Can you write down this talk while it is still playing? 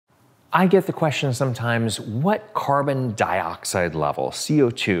I get the question sometimes, what carbon dioxide level,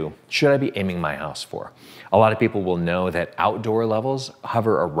 CO2, should I be aiming my house for? A lot of people will know that outdoor levels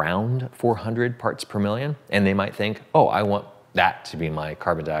hover around 400 parts per million, and they might think, oh, I want that to be my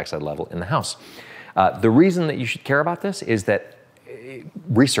carbon dioxide level in the house. The reason that you should care about this is that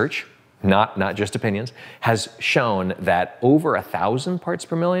research, not just opinions, has shown that over 1,000 parts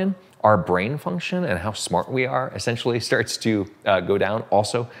per million, our brain function and how smart we are essentially starts to go down.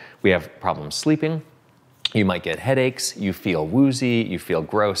 Also, we have problems sleeping. You might get headaches, you feel woozy, you feel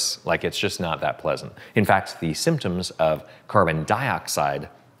gross, like it's just not that pleasant. In fact, the symptoms of carbon dioxide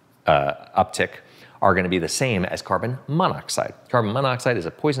uptick are going to be the same as carbon monoxide. Carbon monoxide is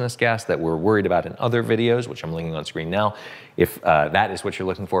a poisonous gas that we're worried about in other videos, which I'm linking on screen now. If that is what you're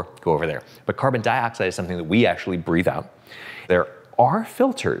looking for, go over there. But carbon dioxide is something that we actually breathe out. There are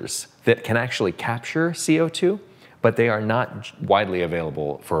filters that can actually capture CO2, but they are not widely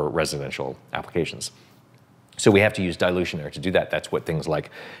available for residential applications. So we have to use dilution air to do that. That's what things like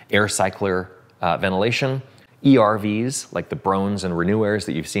air cycler ventilation, ERVs, like the Brones and Renewairs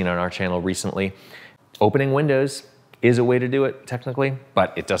that you've seen on our channel recently. Opening windows is a way to do it technically,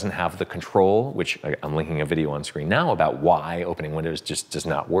 but it doesn't have the control, which I'm linking a video on screen now about why opening windows just does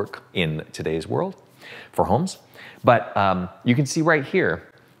not work in today's world for homes. But you can see right here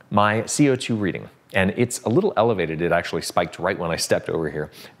my CO2 reading, and it's a little elevated. It actually spiked right when I stepped over here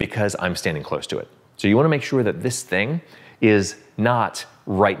because I'm standing close to it. So you want to make sure that this thing is not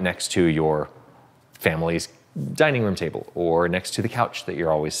right next to your family's dining room table or next to the couch that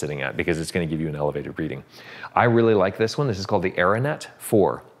you're always sitting at, because it's going to give you an elevated reading. I really like this one. This is called the Aeronet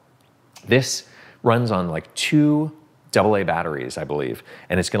 4. This runs on like 2 AA batteries, I believe,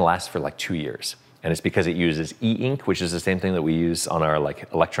 and it's going to last for like 2 years. And it's because it uses e-ink, which is the same thing that we use on our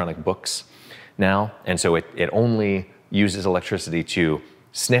like electronic books now. And so it only uses electricity to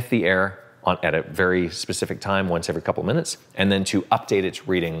sniff the air at a very specific time once every couple minutes, and then to update its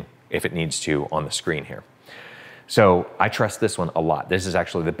reading if it needs to on the screen here. So I trust this one a lot. This is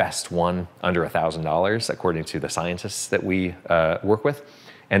actually the best one under $1,000 according to the scientists that we work with.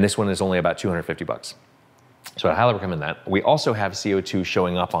 And this one is only about 250 bucks. So I highly recommend that. We also have CO2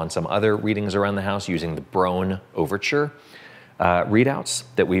 showing up on some other readings around the house using the Brone Overture readouts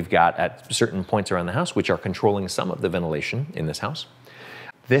that we've got at certain points around the house, which are controlling some of the ventilation in this house.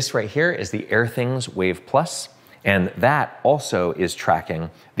 This right here is the AirThings Wave Plus, and that also is tracking.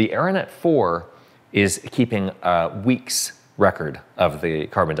 The Aeronet 4 is keeping a week's record of the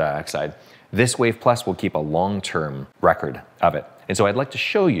carbon dioxide. This Wave Plus will keep a long-term record of it. And so I'd like to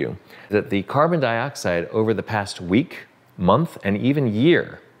show you that the carbon dioxide over the past week, month, and even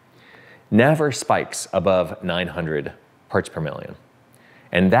year never spikes above 900 parts per million.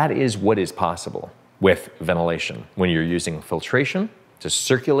 And that is what is possible with ventilation when you're using filtration to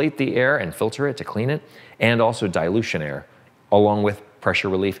circulate the air and filter it to clean it, and also dilution air, along with pressure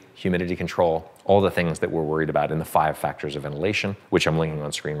relief, humidity control, all the things that we're worried about in the 5 factors of ventilation, which I'm linking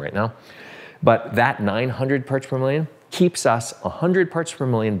on screen right now. But that 900 parts per million keeps us 100 parts per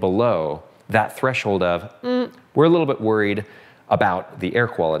million below that threshold of, we're a little bit worried about the air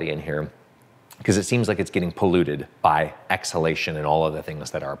quality in here, because it seems like it's getting polluted by exhalation and all of the things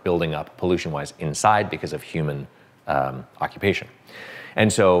that are building up pollution-wise inside because of human occupation.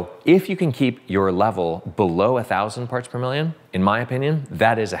 And so if you can keep your level below 1,000 parts per million, in my opinion,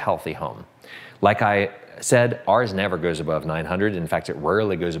 that is a healthy home. Like I said, ours never goes above 900. In fact, it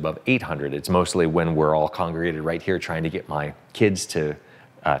rarely goes above 800. It's mostly when we're all congregated right here trying to get my kids to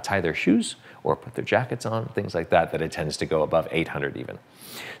tie their shoes or put their jackets on, things like that, that it tends to go above 800 even.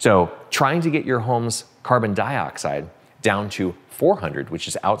 So trying to get your home's carbon dioxide down to 400, which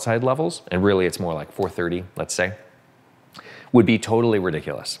is outside levels, and really it's more like 430, let's say, would be totally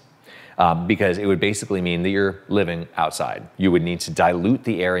ridiculous. Because it would basically mean that you're living outside. You would need to dilute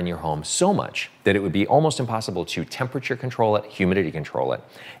the air in your home so much that it would be almost impossible to temperature control it, humidity control it,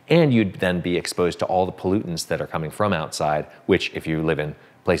 and you'd then be exposed to all the pollutants that are coming from outside, which if you live in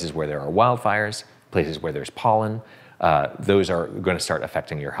places where there are wildfires, places where there's pollen, those are going to start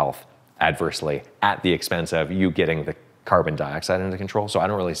affecting your health adversely at the expense of you getting the carbon dioxide under control. So I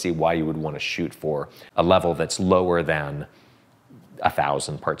don't really see why you would want to shoot for a level that's lower than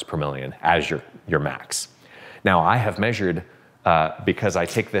 1,000 parts per million as your max. Now I have measured, because I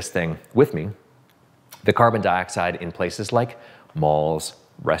take this thing with me, the carbon dioxide in places like malls,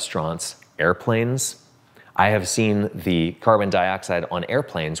 restaurants, airplanes. I have seen the carbon dioxide on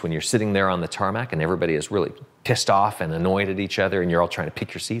airplanes when you're sitting there on the tarmac and everybody is really pissed off and annoyed at each other and you're all trying to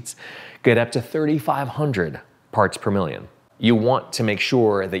pick your seats, get up to 3,500 parts per million. You want to make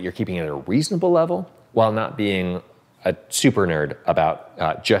sure that you're keeping it at a reasonable level while not being a super nerd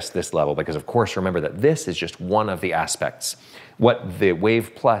about just this level, because of course, remember that this is just one of the aspects. What the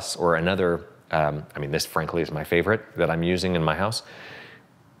Wave Plus or another, I mean, this frankly is my favorite that I'm using in my house.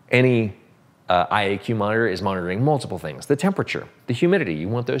 Any IAQ monitor is monitoring multiple things. The temperature, the humidity, you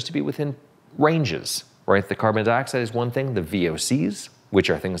want those to be within ranges, right? The carbon dioxide is one thing, the VOCs, which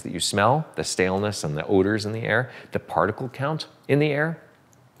are things that you smell, the staleness and the odors in the air, the particle count in the air,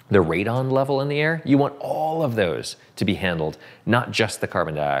 the radon level in the air, you want all of those to be handled, not just the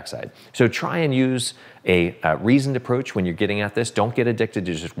carbon dioxide. So try and use a reasoned approach when you're getting at this. Don't get addicted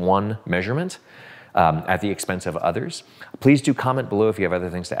to just one measurement at the expense of others. Please do comment below if you have other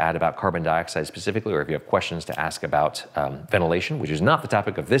things to add about carbon dioxide specifically, or if you have questions to ask about ventilation, which is not the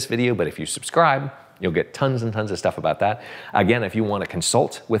topic of this video, but if you subscribe, you'll get tons and tons of stuff about that. Again, if you want to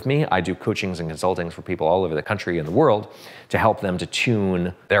consult with me, I do coachings and consultings for people all over the country and the world to help them to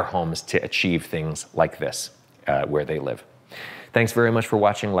tune their homes to achieve things like this where they live. Thanks very much for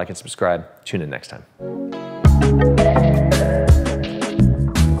watching. Like and subscribe. Tune in next time.